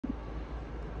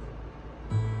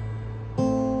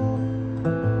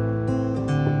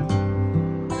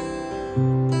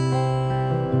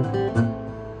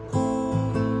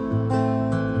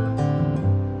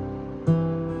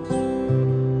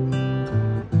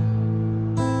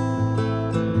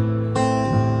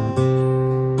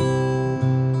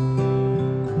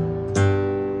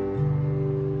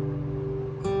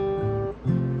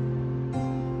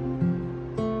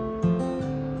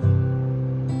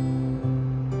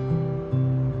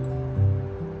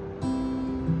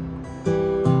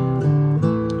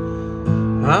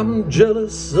I'm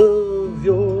jealous of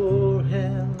your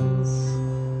hands.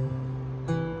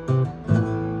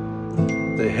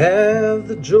 They have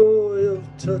the joy of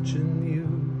touching you.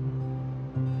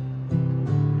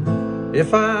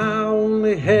 If I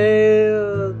only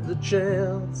had the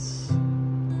chance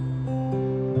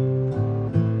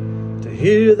to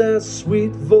hear that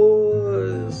sweet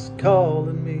voice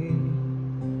calling me,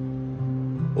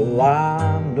 well,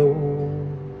 I know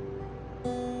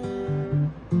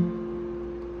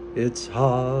it's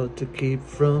hard to keep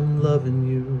from loving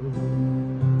you.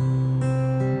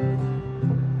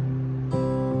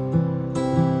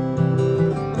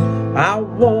 I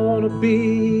wanna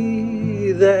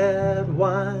be that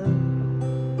wine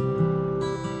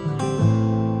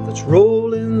that's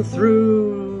rolling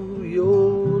through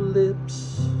your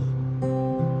lips.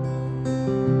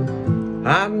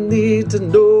 I need to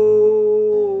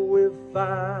know if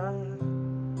I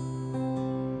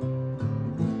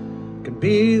can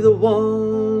be the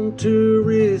one to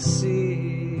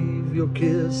receive your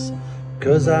kiss,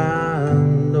 'cause I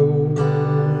know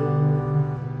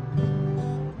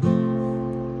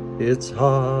it's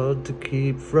hard to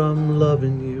keep from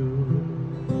loving you.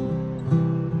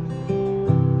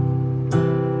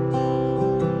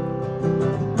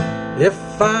 If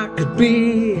I could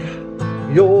be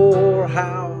your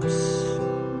house,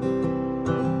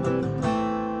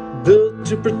 built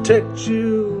to protect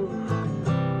you,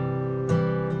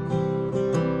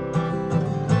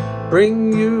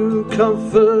 bring you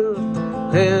comfort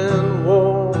and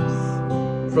warmth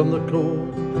from the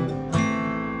cold,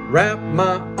 wrap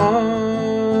my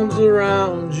arms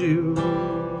around you,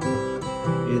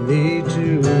 you need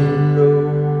to know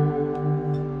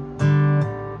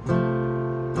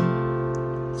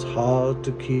it's hard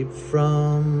to keep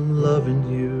from loving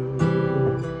you.